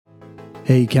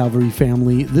Hey Calvary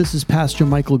family, this is Pastor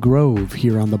Michael Grove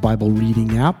here on the Bible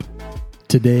Reading app.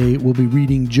 Today we'll be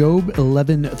reading Job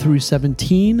 11 through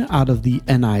 17 out of the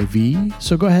NIV,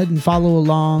 so go ahead and follow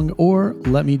along, or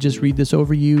let me just read this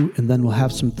over you and then we'll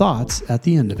have some thoughts at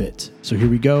the end of it. So here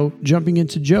we go, jumping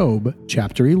into Job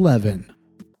chapter 11.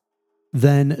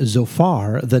 Then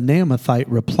Zophar the Naamathite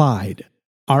replied,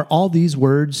 "Are all these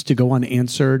words to go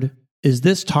unanswered? Is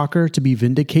this talker to be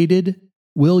vindicated?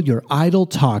 Will your idle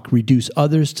talk reduce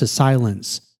others to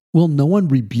silence? Will no one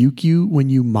rebuke you when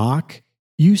you mock?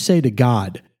 You say to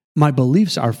God, 'My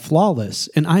beliefs are flawless,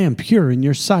 and I am pure in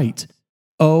your sight.'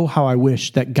 Oh, how I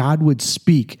wish that God would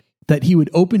speak, that he would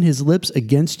open his lips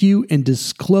against you and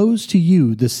disclose to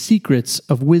you the secrets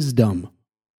of wisdom.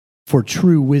 For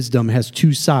true wisdom has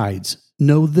two sides.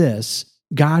 Know this,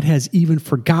 God has even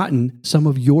forgotten some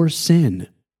of your sin.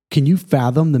 Can you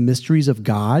fathom the mysteries of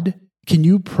God? Can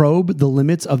you probe the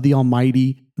limits of the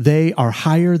Almighty? They are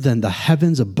higher than the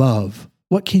heavens above.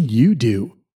 What can you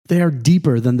do? They are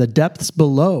deeper than the depths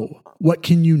below. What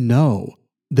can you know?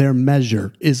 Their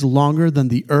measure is longer than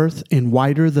the earth and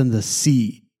wider than the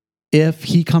sea. If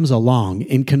he comes along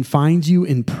and confines you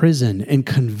in prison and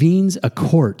convenes a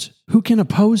court, who can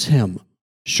oppose him?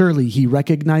 Surely he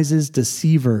recognizes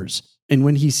deceivers, and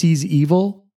when he sees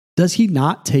evil, does he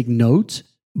not take note?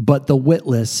 But the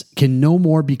witless can no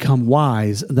more become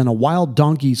wise than a wild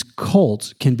donkey's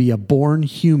colt can be a born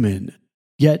human.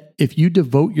 Yet if you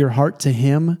devote your heart to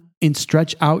him and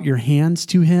stretch out your hands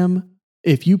to him,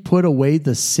 if you put away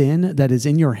the sin that is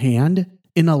in your hand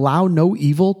and allow no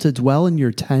evil to dwell in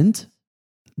your tent,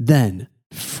 then,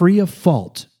 free of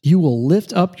fault, you will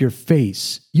lift up your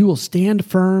face. You will stand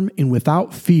firm and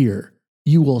without fear.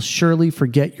 You will surely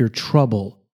forget your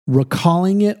trouble,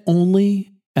 recalling it only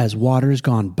as waters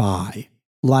gone by.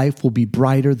 Life will be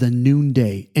brighter than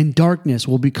noonday, and darkness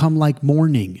will become like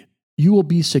morning. You will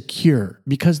be secure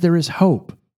because there is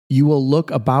hope. You will look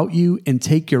about you and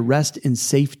take your rest in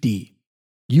safety.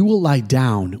 You will lie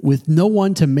down with no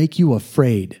one to make you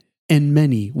afraid, and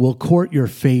many will court your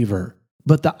favor.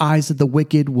 But the eyes of the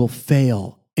wicked will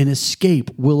fail, and escape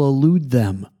will elude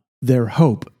them. Their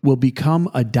hope will become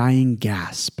a dying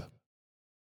gasp.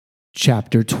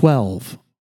 Chapter 12.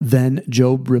 Then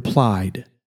Job replied,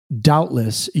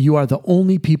 "Doubtless you are the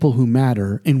only people who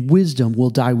matter, and wisdom will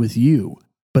die with you.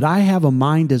 But I have a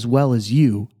mind as well as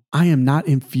you. I am not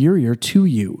inferior to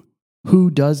you. Who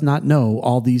does not know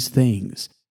all these things?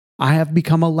 I have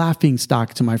become a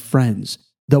laughingstock to my friends,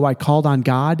 though I called on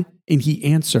God, and he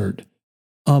answered.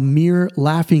 A mere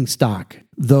laughingstock,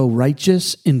 though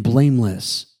righteous and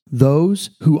blameless.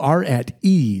 Those who are at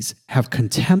ease have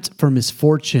contempt for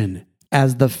misfortune,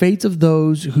 as the fate of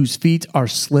those whose feet are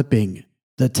slipping.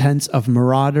 The tents of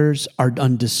marauders are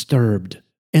undisturbed,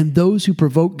 and those who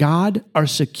provoke God are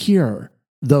secure,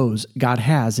 those God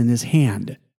has in his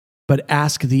hand. But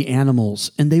ask the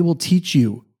animals, and they will teach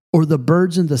you, or the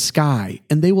birds in the sky,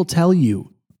 and they will tell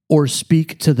you, or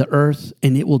speak to the earth,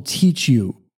 and it will teach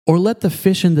you, or let the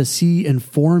fish in the sea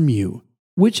inform you.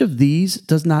 Which of these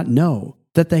does not know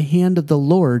that the hand of the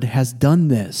Lord has done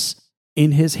this?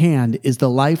 In his hand is the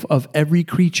life of every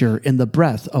creature and the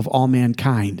breath of all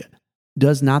mankind.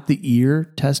 Does not the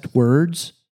ear test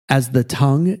words, as the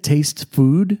tongue tastes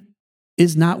food?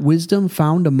 Is not wisdom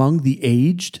found among the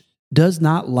aged? Does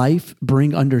not life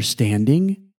bring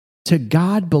understanding? To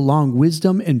God belong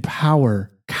wisdom and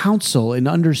power. Counsel and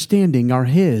understanding are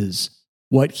his.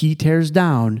 What he tears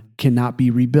down cannot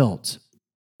be rebuilt.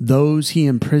 Those he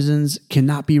imprisons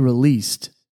cannot be released.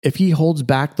 If he holds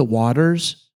back the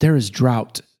waters, there is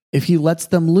drought. If he lets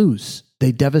them loose,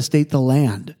 they devastate the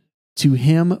land. To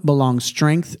him belong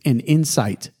strength and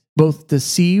insight. Both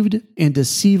deceived and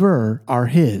deceiver are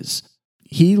his.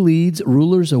 He leads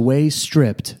rulers away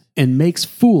stripped and makes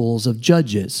fools of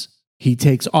judges. He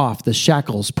takes off the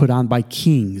shackles put on by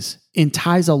kings and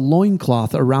ties a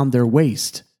loincloth around their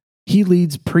waist. He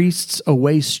leads priests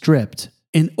away stripped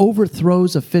and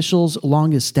overthrows officials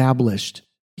long established.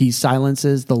 He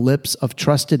silences the lips of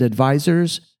trusted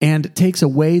advisors and takes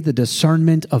away the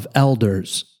discernment of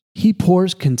elders. He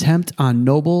pours contempt on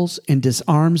nobles and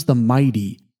disarms the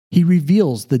mighty. He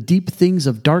reveals the deep things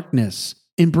of darkness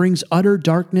and brings utter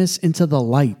darkness into the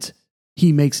light.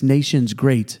 He makes nations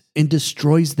great and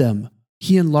destroys them.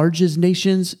 He enlarges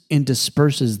nations and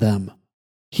disperses them.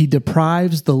 He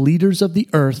deprives the leaders of the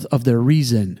earth of their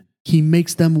reason. He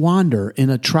makes them wander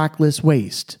in a trackless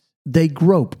waste. They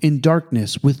grope in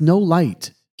darkness with no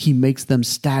light. He makes them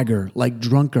stagger like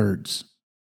drunkards.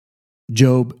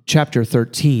 Job chapter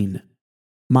 13.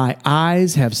 My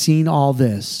eyes have seen all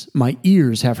this. My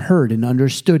ears have heard and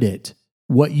understood it.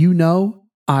 What you know,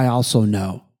 I also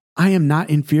know. I am not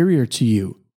inferior to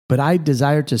you, but I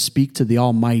desire to speak to the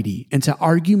Almighty and to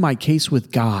argue my case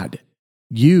with God.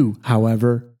 You,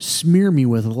 however, smear me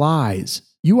with lies.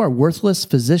 You are worthless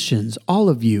physicians, all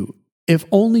of you. If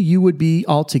only you would be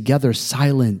altogether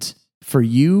silent. For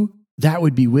you, that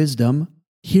would be wisdom.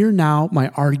 Hear now my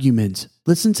argument.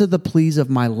 Listen to the pleas of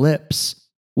my lips.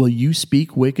 Will you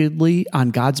speak wickedly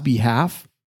on God's behalf?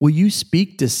 Will you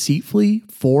speak deceitfully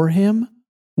for him?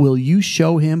 Will you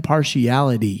show him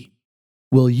partiality?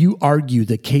 Will you argue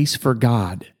the case for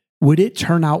God? Would it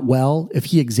turn out well if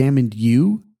he examined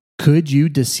you? Could you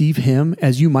deceive him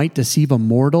as you might deceive a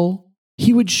mortal?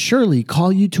 He would surely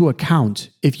call you to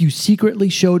account if you secretly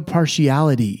showed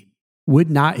partiality.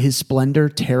 Would not his splendor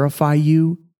terrify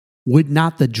you? Would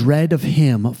not the dread of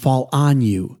him fall on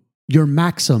you? Your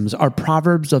maxims are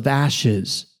proverbs of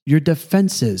ashes. Your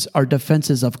defenses are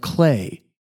defenses of clay.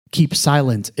 Keep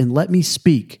silent and let me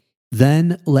speak.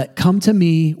 Then let come to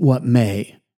me what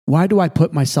may. Why do I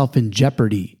put myself in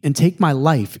jeopardy and take my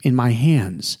life in my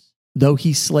hands? Though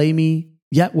he slay me,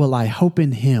 yet will I hope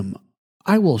in him.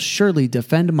 I will surely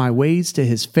defend my ways to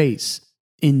his face.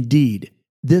 Indeed,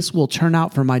 this will turn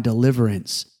out for my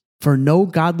deliverance, for no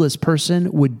godless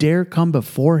person would dare come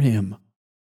before him.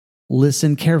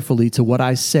 Listen carefully to what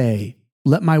I say.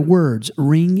 Let my words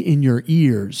ring in your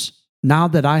ears. Now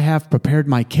that I have prepared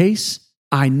my case,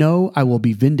 I know I will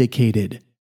be vindicated.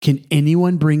 Can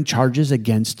anyone bring charges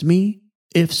against me?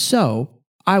 If so,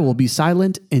 I will be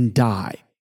silent and die.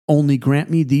 Only grant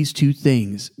me these two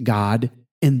things, God,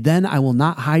 and then I will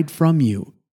not hide from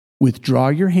you. Withdraw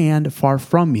your hand far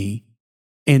from me,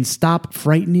 and stop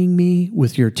frightening me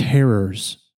with your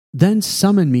terrors. Then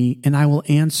summon me, and I will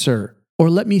answer, or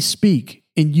let me speak,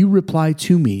 and you reply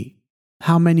to me.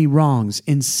 How many wrongs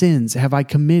and sins have I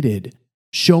committed?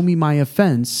 Show me my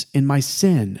offense and my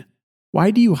sin.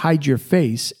 Why do you hide your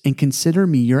face and consider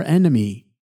me your enemy?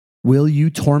 Will you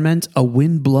torment a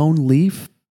wind-blown leaf?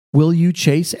 Will you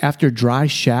chase after dry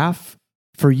chaff?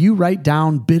 For you write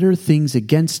down bitter things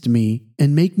against me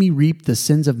and make me reap the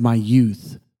sins of my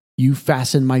youth. You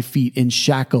fasten my feet in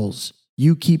shackles.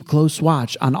 You keep close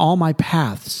watch on all my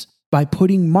paths by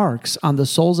putting marks on the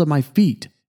soles of my feet.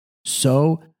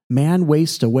 So man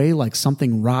wastes away like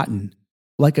something rotten,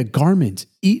 like a garment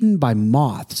eaten by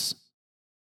moths.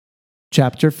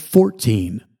 Chapter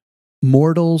 14.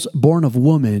 Mortals born of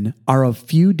woman are of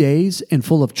few days and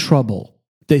full of trouble.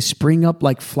 They spring up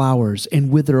like flowers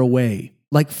and wither away.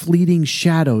 Like fleeting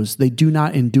shadows they do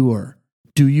not endure.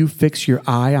 Do you fix your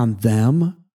eye on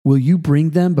them? Will you bring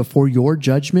them before your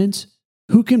judgment?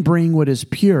 Who can bring what is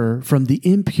pure from the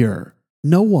impure?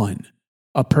 No one.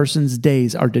 A person's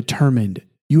days are determined.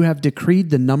 You have decreed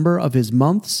the number of his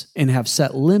months and have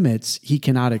set limits he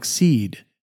cannot exceed.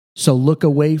 So look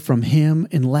away from him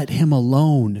and let him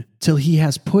alone till he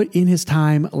has put in his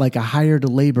time like a hired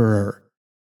laborer.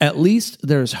 At least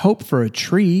there is hope for a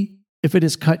tree. If it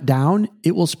is cut down,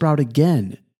 it will sprout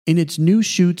again, and its new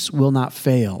shoots will not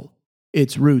fail.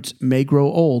 Its roots may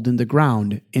grow old in the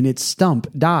ground, and its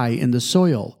stump die in the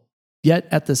soil. Yet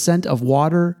at the scent of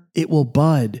water it will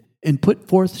bud and put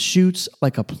forth shoots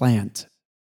like a plant.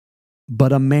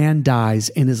 But a man dies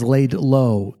and is laid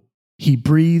low. He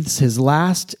breathes his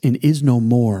last and is no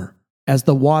more. As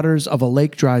the waters of a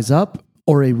lake dries up,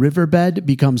 or a riverbed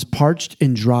becomes parched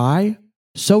and dry,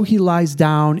 so he lies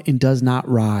down and does not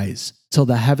rise. Till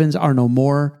the heavens are no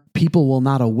more, people will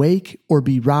not awake or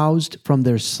be roused from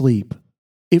their sleep.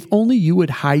 If only you would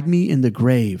hide me in the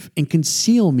grave and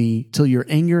conceal me till your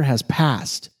anger has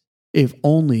passed. If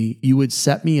only you would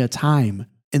set me a time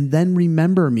and then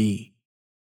remember me.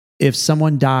 If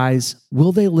someone dies,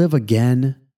 will they live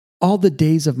again? All the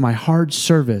days of my hard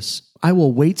service, I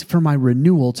will wait for my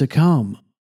renewal to come.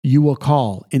 You will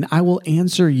call, and I will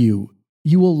answer you.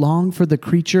 You will long for the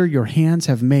creature your hands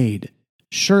have made.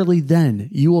 Surely then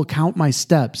you will count my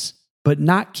steps, but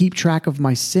not keep track of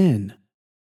my sin.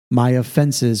 My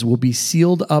offenses will be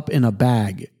sealed up in a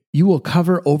bag. You will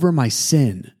cover over my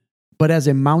sin. But as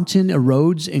a mountain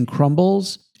erodes and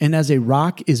crumbles, and as a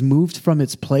rock is moved from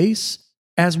its place,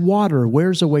 as water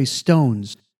wears away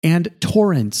stones, and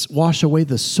torrents wash away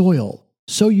the soil,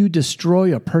 so you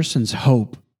destroy a person's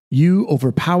hope. You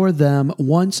overpower them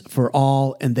once for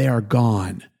all, and they are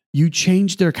gone. You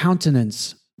change their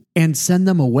countenance and send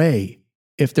them away.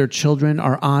 If their children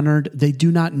are honored, they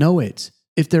do not know it.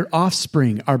 If their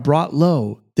offspring are brought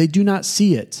low, they do not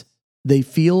see it. They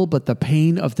feel but the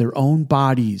pain of their own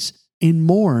bodies and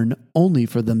mourn only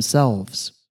for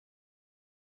themselves.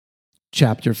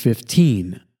 Chapter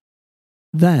 15.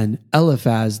 Then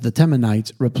Eliphaz the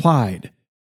Temanite replied,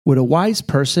 Would a wise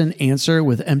person answer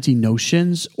with empty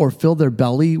notions or fill their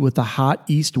belly with the hot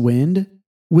east wind?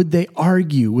 Would they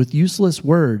argue with useless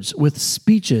words, with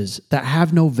speeches that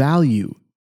have no value?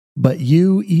 But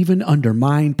you even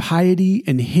undermine piety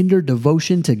and hinder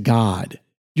devotion to God.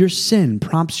 Your sin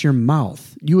prompts your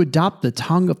mouth. You adopt the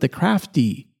tongue of the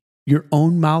crafty. Your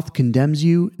own mouth condemns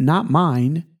you, not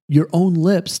mine. Your own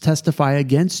lips testify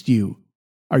against you.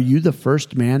 Are you the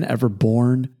first man ever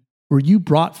born? Were you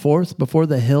brought forth before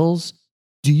the hills?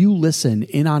 Do you listen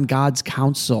in on God's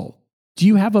counsel? Do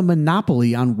you have a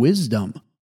monopoly on wisdom?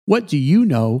 What do you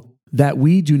know that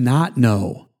we do not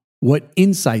know? What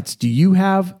insights do you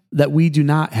have that we do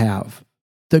not have?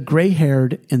 The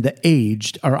gray-haired and the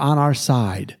aged are on our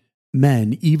side,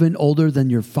 men even older than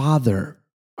your father.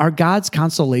 Are God's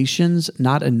consolations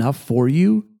not enough for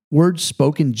you? Words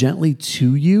spoken gently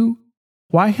to you?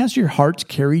 Why has your heart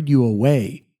carried you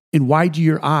away? And why do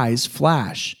your eyes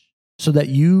flash? So that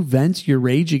you vent your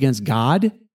rage against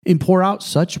God and pour out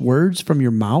such words from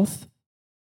your mouth?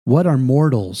 What are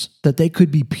mortals that they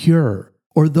could be pure,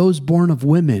 or those born of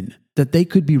women that they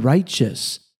could be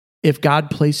righteous? If God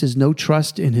places no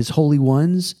trust in his holy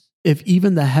ones, if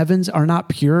even the heavens are not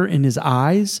pure in his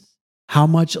eyes, how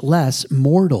much less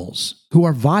mortals who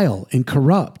are vile and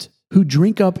corrupt, who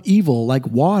drink up evil like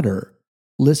water?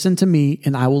 Listen to me,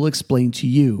 and I will explain to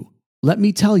you. Let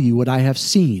me tell you what I have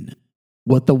seen,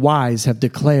 what the wise have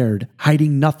declared,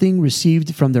 hiding nothing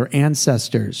received from their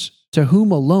ancestors, to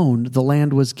whom alone the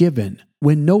land was given,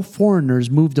 when no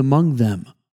foreigners moved among them.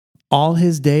 All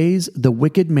his days the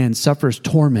wicked man suffers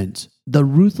torment, the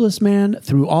ruthless man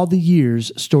through all the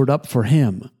years stored up for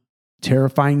him.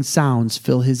 Terrifying sounds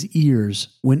fill his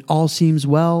ears. When all seems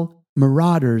well,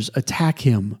 marauders attack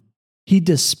him. He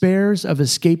despairs of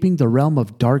escaping the realm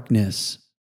of darkness.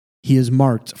 He is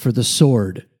marked for the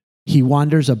sword. He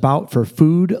wanders about for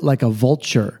food like a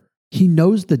vulture. He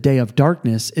knows the day of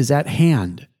darkness is at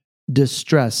hand.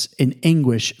 Distress and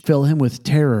anguish fill him with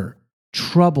terror.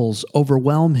 Troubles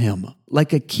overwhelm him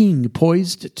like a king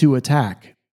poised to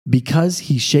attack, because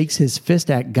he shakes his fist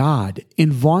at God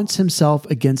and vaunts himself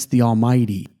against the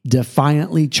Almighty,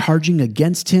 defiantly charging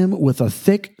against him with a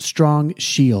thick, strong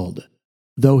shield.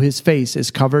 Though his face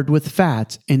is covered with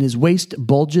fat and his waist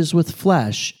bulges with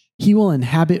flesh, he will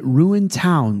inhabit ruined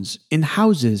towns and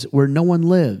houses where no one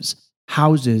lives,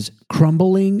 houses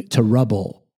crumbling to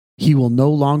rubble. He will no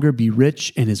longer be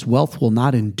rich, and his wealth will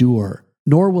not endure,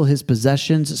 nor will his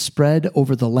possessions spread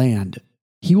over the land.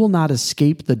 He will not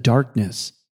escape the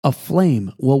darkness. A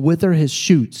flame will wither his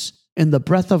shoots, and the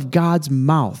breath of God's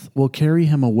mouth will carry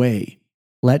him away.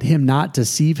 Let him not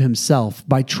deceive himself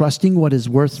by trusting what is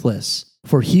worthless,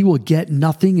 for he will get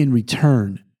nothing in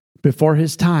return. Before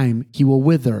his time he will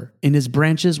wither, and his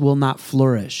branches will not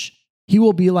flourish. He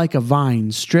will be like a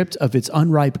vine stripped of its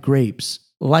unripe grapes,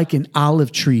 like an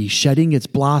olive tree shedding its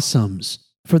blossoms.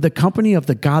 For the company of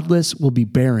the godless will be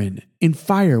barren, and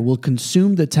fire will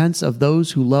consume the tents of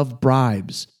those who love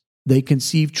bribes. They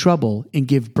conceive trouble and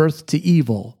give birth to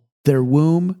evil. Their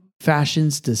womb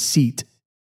fashions deceit.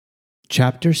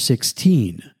 Chapter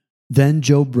 16. Then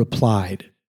Job replied,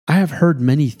 I have heard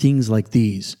many things like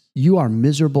these. You are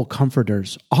miserable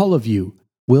comforters, all of you.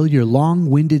 Will your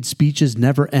long-winded speeches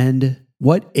never end?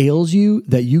 What ails you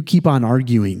that you keep on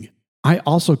arguing? I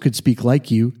also could speak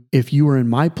like you. If you were in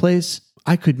my place,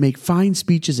 I could make fine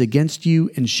speeches against you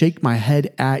and shake my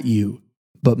head at you.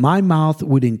 But my mouth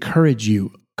would encourage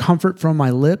you. Comfort from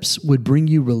my lips would bring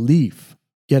you relief.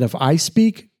 Yet if I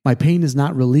speak, my pain is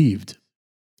not relieved.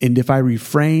 And if I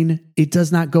refrain, it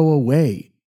does not go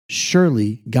away.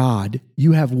 Surely, God,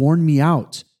 you have worn me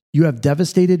out. You have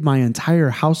devastated my entire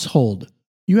household.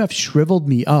 You have shriveled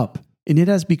me up, and it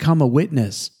has become a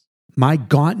witness. My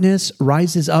gauntness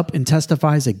rises up and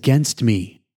testifies against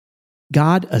me.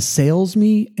 God assails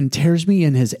me and tears me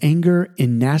in his anger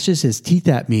and gnashes his teeth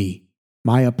at me.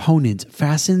 My opponent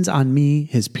fastens on me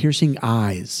his piercing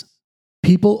eyes.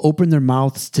 People open their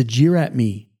mouths to jeer at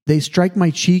me. They strike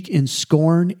my cheek in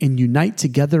scorn and unite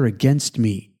together against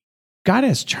me. God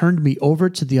has turned me over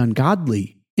to the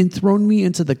ungodly and thrown me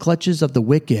into the clutches of the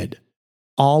wicked.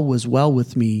 All was well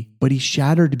with me, but he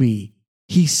shattered me.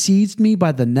 He seized me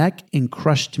by the neck and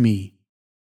crushed me.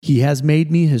 He has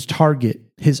made me his target.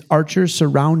 His archers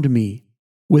surround me.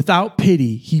 Without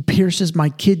pity, he pierces my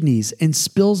kidneys and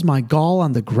spills my gall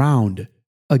on the ground.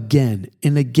 Again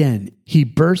and again, he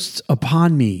bursts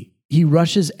upon me. He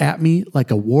rushes at me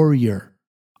like a warrior.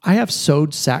 I have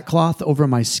sewed sackcloth over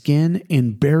my skin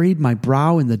and buried my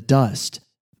brow in the dust.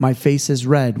 My face is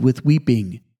red with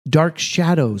weeping. Dark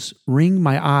shadows ring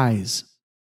my eyes.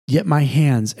 Yet my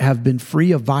hands have been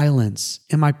free of violence,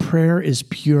 and my prayer is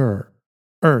pure.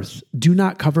 Earth, do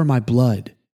not cover my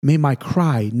blood. May my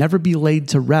cry never be laid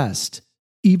to rest.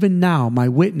 Even now my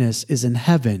witness is in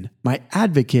heaven, my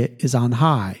advocate is on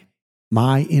high.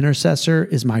 My intercessor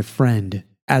is my friend,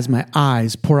 as my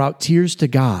eyes pour out tears to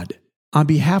God. On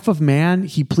behalf of man,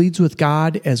 he pleads with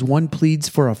God as one pleads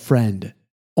for a friend.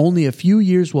 Only a few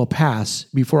years will pass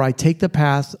before I take the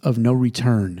path of no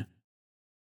return.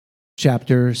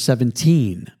 Chapter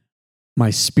 17. My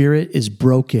spirit is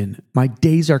broken, my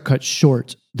days are cut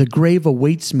short, the grave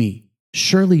awaits me.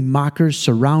 Surely mockers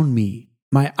surround me,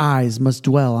 my eyes must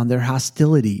dwell on their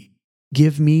hostility.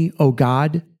 Give me, O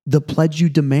God, the pledge you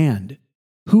demand.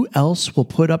 Who else will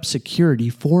put up security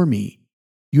for me?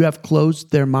 You have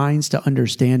closed their minds to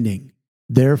understanding.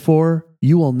 Therefore,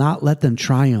 you will not let them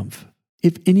triumph.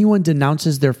 If anyone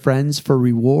denounces their friends for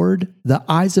reward, the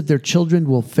eyes of their children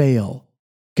will fail.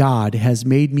 God has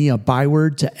made me a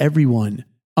byword to everyone,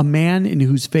 a man in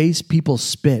whose face people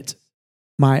spit.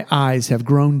 My eyes have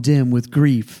grown dim with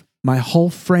grief. My whole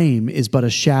frame is but a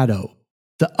shadow.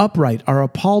 The upright are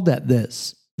appalled at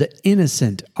this. The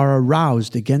innocent are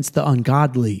aroused against the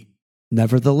ungodly.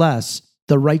 Nevertheless,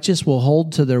 the righteous will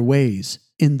hold to their ways,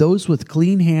 and those with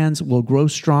clean hands will grow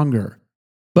stronger.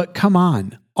 But come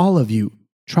on, all of you,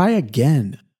 try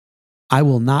again. I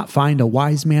will not find a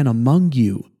wise man among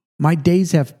you. My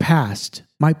days have passed,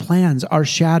 my plans are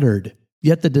shattered,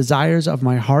 yet the desires of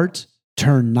my heart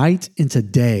turn night into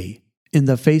day. In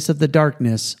the face of the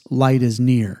darkness, light is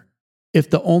near. If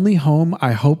the only home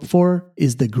I hope for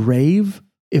is the grave,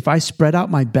 if I spread out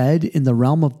my bed in the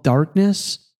realm of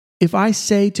darkness, if I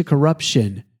say to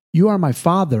corruption, you are my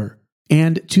father,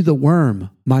 and to the worm,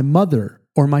 my mother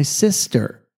or my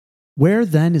sister, where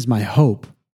then is my hope?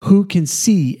 Who can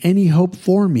see any hope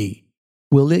for me?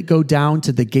 Will it go down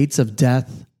to the gates of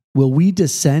death? Will we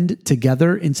descend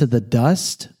together into the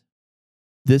dust?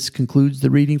 This concludes the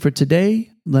reading for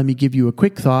today. Let me give you a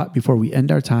quick thought before we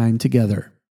end our time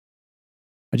together.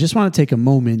 I just want to take a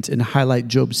moment and highlight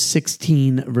Job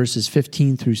 16, verses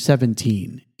 15 through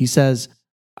 17. He says,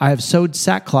 I have sewed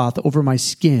sackcloth over my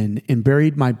skin and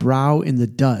buried my brow in the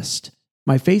dust.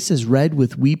 My face is red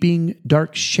with weeping,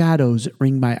 dark shadows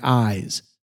ring my eyes.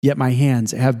 Yet my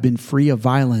hands have been free of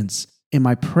violence, and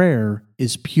my prayer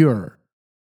is pure.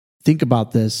 Think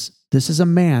about this. This is a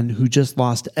man who just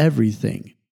lost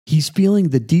everything. He's feeling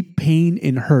the deep pain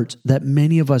and hurt that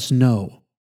many of us know.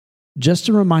 Just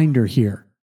a reminder here,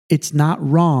 it's not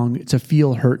wrong to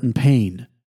feel hurt and pain.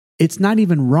 It's not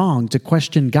even wrong to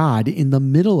question God in the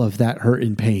middle of that hurt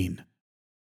and pain.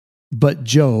 But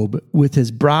Job, with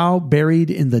his brow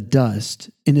buried in the dust,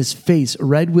 and his face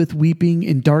red with weeping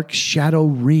and dark shadow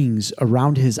rings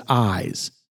around his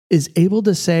eyes, is able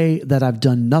to say that I've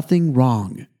done nothing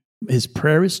wrong. His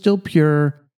prayer is still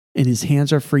pure, and his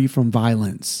hands are free from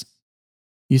violence.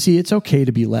 You see, it's okay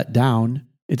to be let down.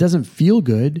 It doesn't feel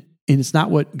good, and it's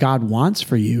not what God wants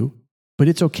for you, but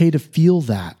it's okay to feel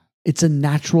that. It's a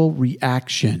natural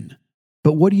reaction.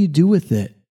 But what do you do with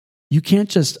it? You can't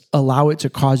just allow it to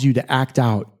cause you to act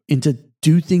out and to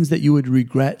do things that you would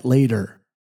regret later.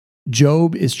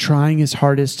 Job is trying his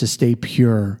hardest to stay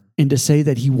pure and to say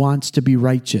that he wants to be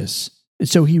righteous. And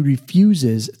so he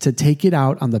refuses to take it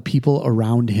out on the people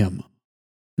around him.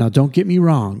 Now, don't get me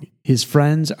wrong. His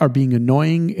friends are being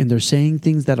annoying and they're saying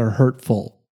things that are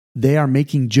hurtful. They are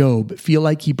making Job feel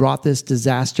like he brought this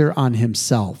disaster on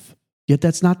himself. Yet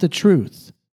that's not the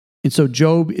truth. And so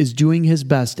Job is doing his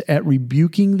best at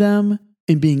rebuking them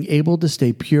and being able to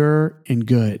stay pure and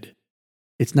good.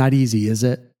 It's not easy, is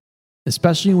it?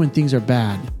 Especially when things are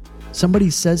bad. Somebody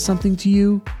says something to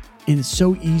you, and it's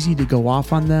so easy to go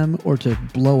off on them or to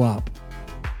blow up.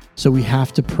 So we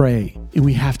have to pray, and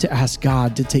we have to ask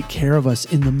God to take care of us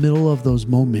in the middle of those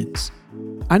moments.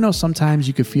 I know sometimes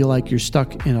you could feel like you're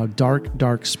stuck in a dark,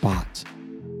 dark spot.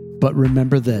 But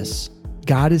remember this,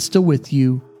 God is still with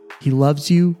you, He loves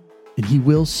you, and He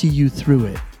will see you through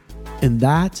it. And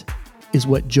that is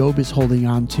what Job is holding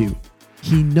on to.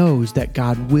 He knows that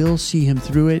God will see him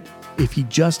through it if he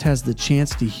just has the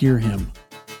chance to hear him.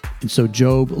 And so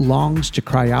Job longs to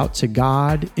cry out to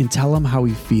God and tell him how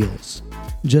he feels.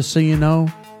 Just so you know,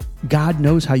 God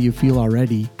knows how you feel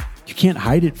already. You can't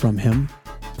hide it from him.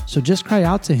 So just cry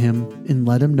out to him and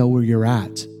let him know where you're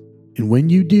at. And when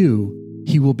you do,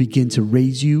 he will begin to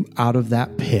raise you out of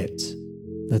that pit.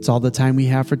 That's all the time we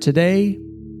have for today.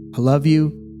 I love you,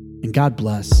 and God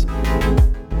bless.